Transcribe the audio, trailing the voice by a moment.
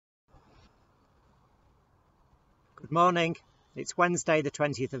Good morning. It's Wednesday the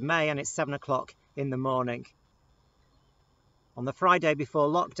 20th of May and it's 7 o'clock in the morning. On the Friday before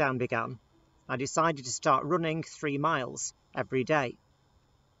lockdown began, I decided to start running 3 miles every day.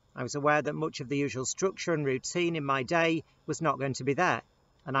 I was aware that much of the usual structure and routine in my day was not going to be there,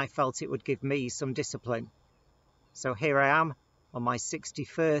 and I felt it would give me some discipline. So here I am on my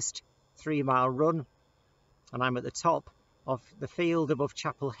 61st 3-mile run, and I'm at the top of the field above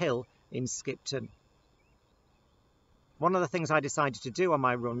Chapel Hill in Skipton. One of the things I decided to do on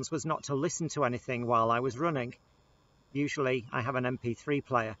my runs was not to listen to anything while I was running. Usually I have an MP3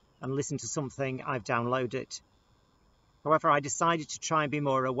 player and listen to something I've downloaded. However, I decided to try and be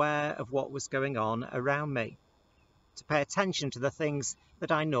more aware of what was going on around me, to pay attention to the things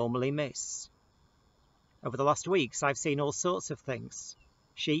that I normally miss. Over the last weeks, I've seen all sorts of things: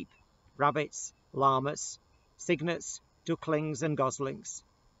 sheep, rabbits, llamas, cygnets, ducklings and goslings,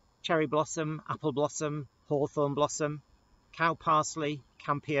 cherry blossom, apple blossom, hawthorn blossom, cow parsley,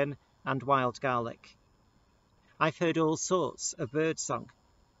 campion and wild garlic. I've heard all sorts of birdsong,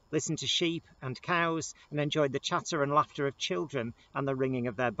 listened to sheep and cows and enjoyed the chatter and laughter of children and the ringing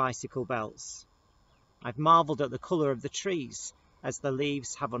of their bicycle bells. I've marvelled at the colour of the trees as the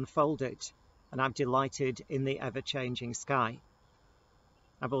leaves have unfolded, and I've delighted in the ever-changing sky.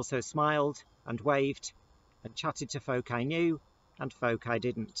 I've also smiled and waved and chatted to folk I knew and folk I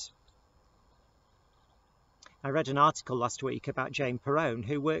didn't. I read an article last week about Jane Perrone,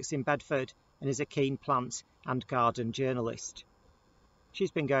 who works in Bedford and is a keen plant and garden journalist. She's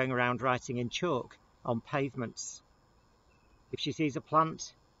been going around writing in chalk on pavements. If she sees a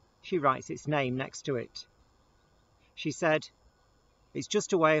plant, she writes its name next to it. She said, "It's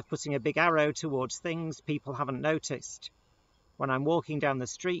just a way of putting a big arrow towards things people haven't noticed. When I'm walking down the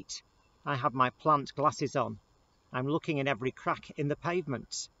street, I have my plant glasses on. I'm looking in every crack in the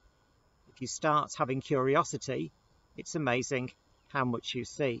pavement. If you start having curiosity, it's amazing how much you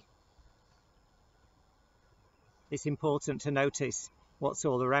see." It's important to notice what's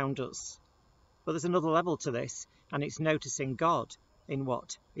all around us. But there's another level to this, and it's noticing God in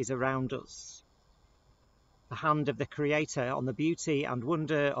what is around us. The hand of the Creator on the beauty and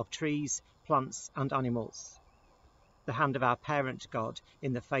wonder of trees, plants and animals. The hand of our parent God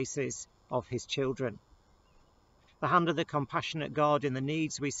in the faces of his children. The hand of the compassionate God in the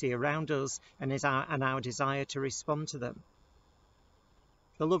needs we see around us and our desire to respond to them.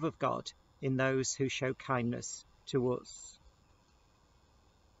 The love of God in those who show kindness to us.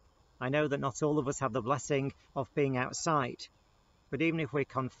 I know that not all of us have the blessing of being outside, but even if we're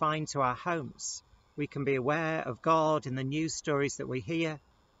confined to our homes, we can be aware of God in the news stories that we hear,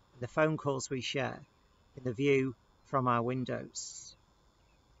 in the phone calls we share, in the view from our windows.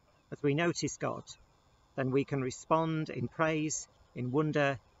 As we notice God, then we can respond in praise, in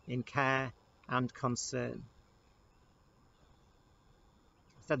wonder, in care and concern.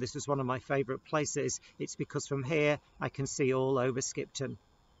 I said this was one of my favourite places. It's because from here I can see all over Skipton.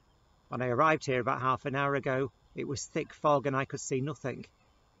 When I arrived here about half an hour ago, it was thick fog and I could see nothing.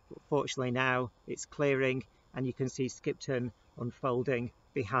 But fortunately now it's clearing and you can see Skipton unfolding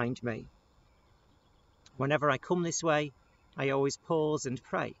behind me. Whenever I come this way, I always pause and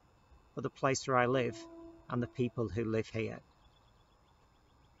pray for the place where I live and the people who live here.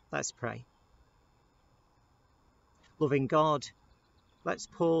 Let's pray. Loving God, let's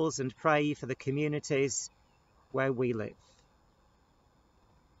pause and pray for the communities where we live.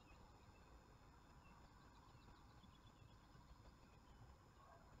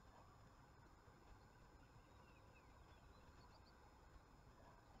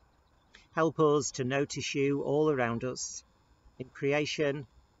 Help us to notice you all around us, in creation,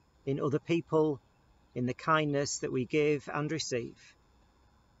 in other people, in the kindness that we give and receive.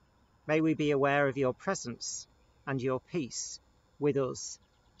 May we be aware of your presence and your peace with us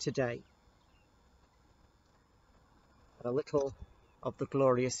today. A little of the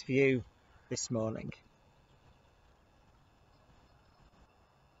glorious view this morning.